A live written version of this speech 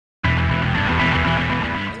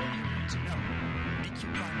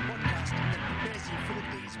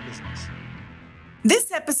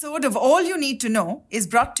episode of All You Need to Know is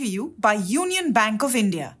brought to you by Union Bank of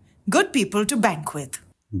India. Good people to bank with.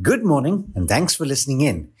 Good morning and thanks for listening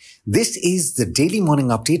in. This is the daily morning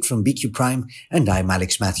update from BQ Prime and I'm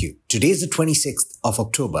Mathew. Today is the 26th of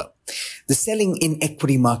October. The selling in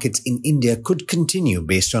equity markets in India could continue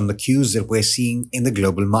based on the cues that we're seeing in the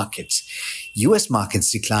global markets. US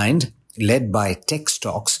markets declined, led by tech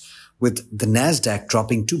stocks, with the Nasdaq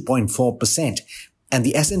dropping 2.4% and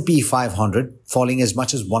the S&P 500 falling as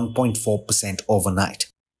much as 1.4% overnight.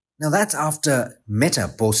 Now that's after Meta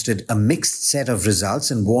posted a mixed set of results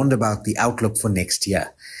and warned about the outlook for next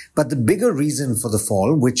year. But the bigger reason for the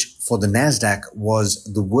fall, which for the Nasdaq was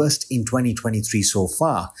the worst in 2023 so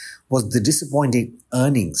far, was the disappointing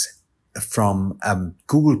earnings from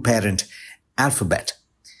Google parent Alphabet.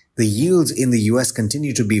 The yields in the US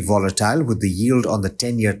continue to be volatile, with the yield on the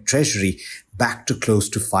 10-year Treasury back to close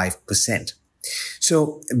to 5%.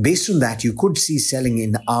 So based on that, you could see selling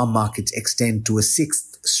in our markets extend to a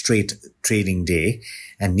sixth straight trading day,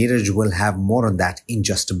 and Niraj will have more on that in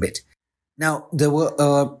just a bit. Now, there were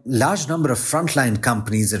a large number of frontline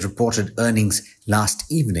companies that reported earnings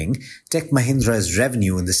last evening. Tech Mahindra's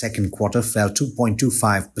revenue in the second quarter fell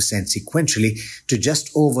 2.25% sequentially to just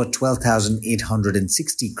over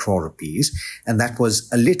 12,860 crore rupees, and that was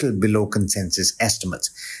a little below consensus estimates.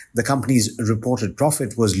 The company's reported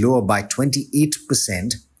profit was lower by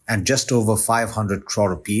 28% and just over 500 crore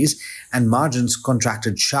rupees, and margins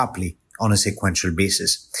contracted sharply on a sequential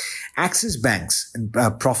basis. Axis Bank's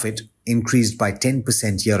profit increased by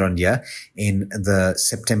 10% year-on-year in the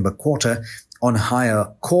September quarter on higher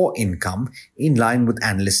core income in line with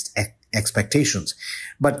analyst expectations.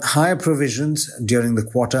 But higher provisions during the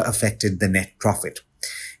quarter affected the net profit.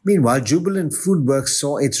 Meanwhile, Jubilant Foodworks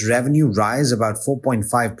saw its revenue rise about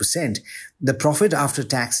 4.5%. The profit after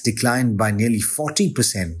tax declined by nearly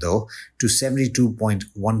 40% though to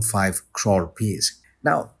 72.15 crore rupees.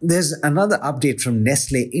 Now, there's another update from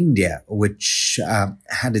Nestle India, which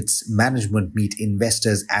had its management meet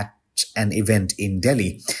investors at an event in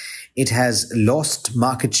Delhi. It has lost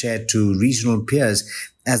market share to regional peers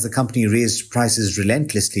as the company raised prices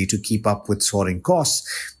relentlessly to keep up with soaring costs.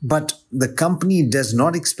 But the company does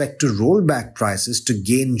not expect to roll back prices to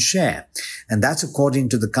gain share. And that's according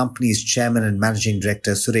to the company's chairman and managing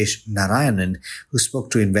director, Suresh Narayanan, who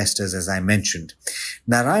spoke to investors, as I mentioned.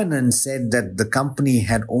 Narayanan said that the company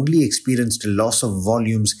had only experienced a loss of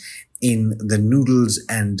volumes in the noodles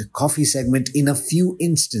and coffee segment in a few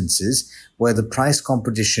instances where the price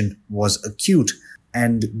competition was acute.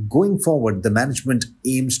 And going forward, the management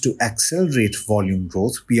aims to accelerate volume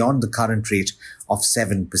growth beyond the current rate of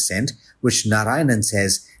 7%, which Narayanan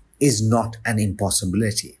says is not an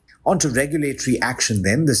impossibility. On to regulatory action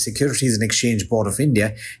then. The Securities and Exchange Board of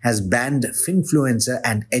India has banned finfluencer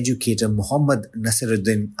and educator Mohammad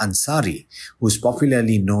Nasiruddin Ansari, who is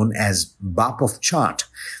popularly known as Bap of Chart,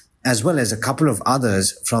 as well as a couple of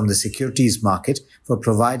others from the securities market for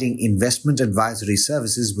providing investment advisory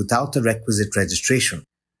services without the requisite registration.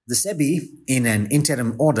 The SEBI, in an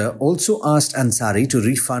interim order, also asked Ansari to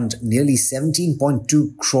refund nearly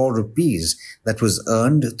 17.2 crore rupees that was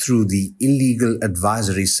earned through the illegal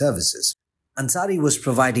advisory services. Ansari was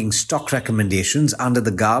providing stock recommendations under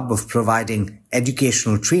the garb of providing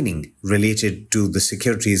educational training related to the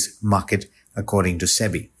securities market, according to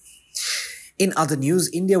SEBI. In other news,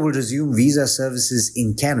 India will resume visa services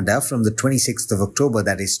in Canada from the 26th of October,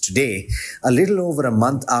 that is today, a little over a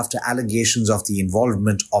month after allegations of the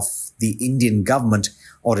involvement of the Indian government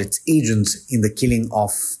or its agents in the killing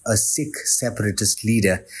of a Sikh separatist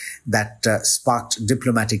leader that sparked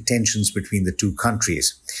diplomatic tensions between the two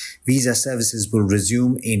countries. Visa services will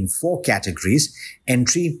resume in 4 categories: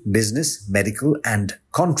 entry, business, medical, and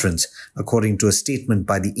conference, according to a statement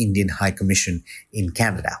by the Indian High Commission in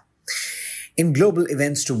Canada. In global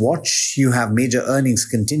events to watch, you have major earnings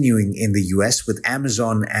continuing in the US, with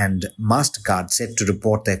Amazon and MasterCard set to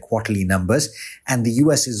report their quarterly numbers, and the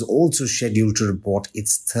US is also scheduled to report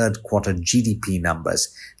its third quarter GDP numbers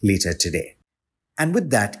later today. And with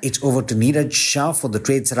that, it's over to Niraj Shah for the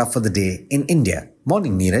trade setup for the day in India.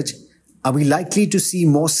 Morning, Niraj. Are we likely to see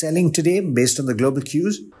more selling today based on the global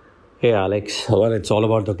cues? Hey Alex, well, it's all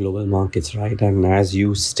about the global markets, right? And as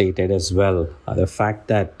you stated as well, the fact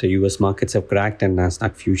that the US markets have cracked and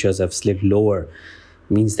Nasdaq futures have slid lower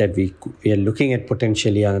means that we are looking at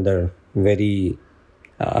potentially another very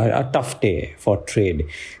a tough day for trade.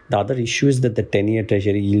 The other issue is that the 10-year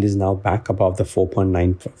Treasury yield is now back above the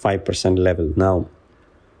 4.95% level. Now,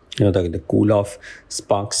 the cool off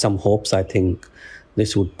sparks some hopes. I think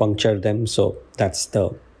this would puncture them. So that's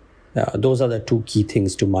the Those are the two key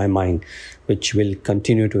things to my mind, which will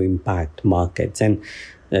continue to impact markets. And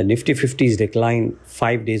Nifty 50's decline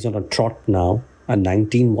 5 days on a trot now, a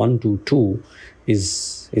 19,122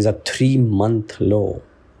 is a 3-month low.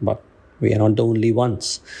 But we are not the only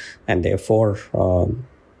ones, and therefore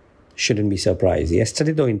shouldn't be surprised.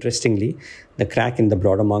 Yesterday, though, interestingly, the crack in the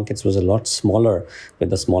broader markets was a lot smaller, with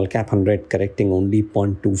the small cap 100 correcting only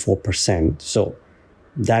 0.24%. So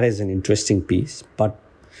that is an interesting piece. But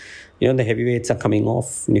the heavyweights are coming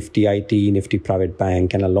off, Nifty IT, Nifty Private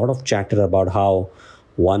Bank, and a lot of chatter about how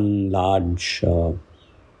one large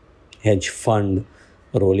hedge fund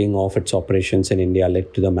rolling off its operations in India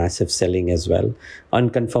led to the massive selling as well.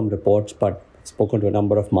 Unconfirmed reports, but I've spoken to a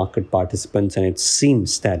number of market participants, and it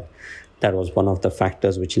seems that was one of the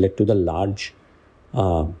factors which led to the large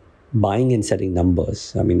buying and selling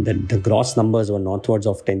numbers. I mean, the gross numbers were northwards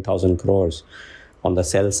of 10,000 crores on the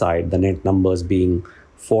sell side, the net numbers being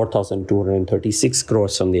 4,236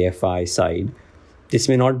 crores on the FI side. This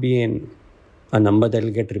may not be a number that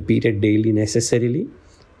will get repeated daily necessarily,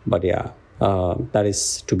 but that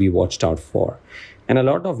is to be watched out for. And a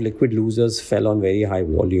lot of liquid losers fell on very high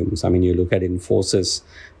volumes. I mean, you look at Infosys,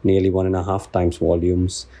 nearly 1.5 times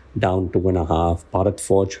volumes, down 2.5. Bharat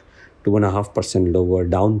Forge, 2.5% lower,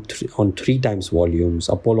 down on 3 times volumes.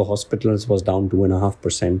 Apollo Hospitals was down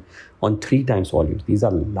 2.5% on 3 times volumes. These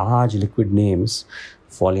are large liquid names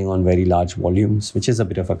falling on very large volumes, which is a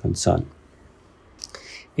bit of a concern.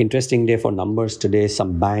 Interesting day for numbers today.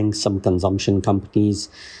 Some banks, some consumption companies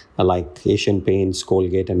like Asian Paints,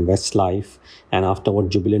 Colgate and Westlife. And after what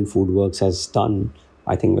Jubilant Foodworks has done,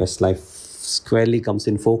 I think Westlife squarely comes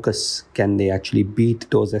in focus. Can they actually beat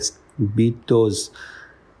those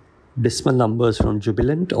dismal numbers from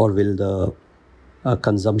Jubilant, or will the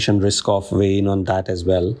consumption risk off weigh in on that as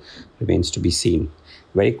well? Remains to be seen.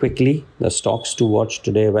 Very quickly, the stocks to watch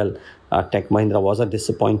today. Well, Tech Mahindra was a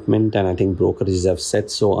disappointment, and I think brokerages have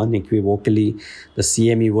said so unequivocally. The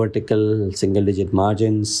CME vertical, single-digit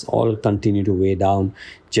margins, all continue to weigh down.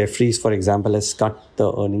 Jefferies, for example, has cut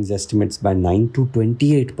the earnings estimates by 9 to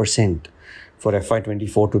 28% for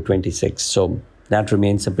FY24 to 26. So that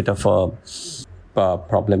remains a bit of a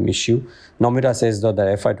problem issue. Nomura says, though,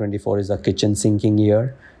 that FY24 is a kitchen sinking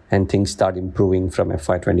year, and things start improving from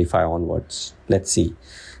FY25 onwards. Let's see.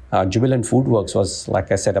 Jubilant Foodworks was,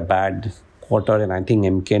 like I said, a bad quarter, and I think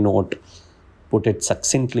MK Note put it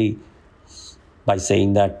succinctly by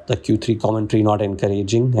saying that the Q3 commentary not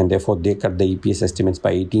encouraging, and therefore they cut the EPS estimates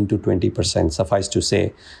by 18 to 20%. Suffice to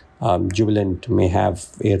say, Jubilant may have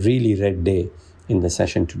a really red day in the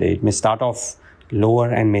session today. It may start off lower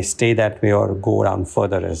and may stay that way or go down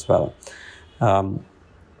further as well.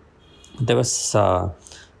 There was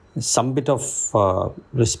some bit of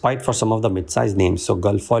respite for some of the mid-sized names. So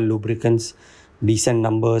Gulf Oil Lubricants, decent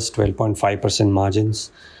numbers, 12.5%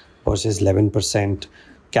 margins versus 11%.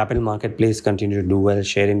 Capital Marketplace continued to do well.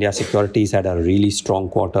 Share India Securities had a really strong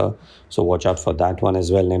quarter, so watch out for that one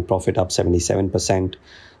as well. Net profit up 77%.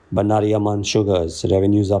 Banari Amman Sugars,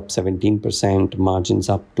 revenues up 17%, margins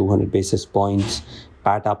up 200 basis points,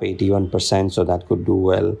 PAT up 81%, so that could do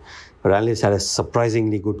well. Rallis had a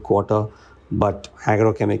surprisingly good quarter, but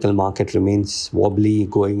agrochemical market remains wobbly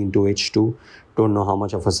going into H2. Don't know how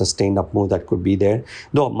much of a sustained up move that could be there.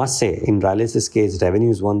 Though I must say, in Rallis' case,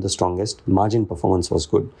 revenues weren't the strongest. Margin performance was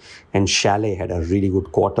good. And Chalet had a really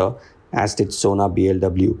good quarter, as did Sona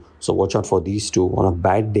BLW. So watch out for these two. On a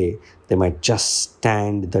bad day, they might just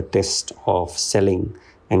stand the test of selling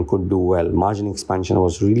and could do well. Margin expansion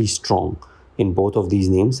was really strong in both of these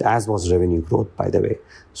names, as was revenue growth, by the way.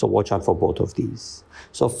 So watch out for both of these.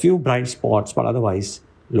 So a few bright spots, but otherwise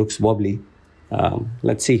looks wobbly.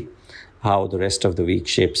 Let's see how the rest of the week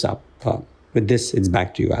shapes up. With this, it's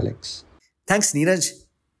back to you, Alex. Thanks, Niraj.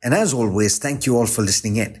 And as always, thank you all for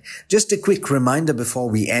listening in. Just a quick reminder before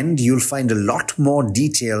we end, you'll find a lot more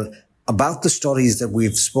detail about the stories that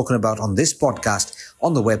we've spoken about on this podcast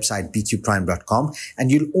on the website bqprime.com.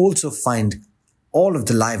 And you'll also find all of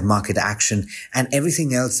the live market action and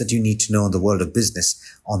everything else that you need to know in the world of business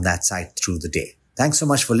on that site through the day. Thanks so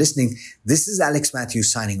much for listening. This is Alex Mathew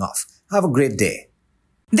signing off. Have a great day.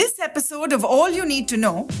 This episode of All You Need to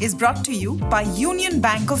Know is brought to you by Union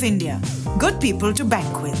Bank of India. Good people to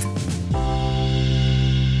bank with.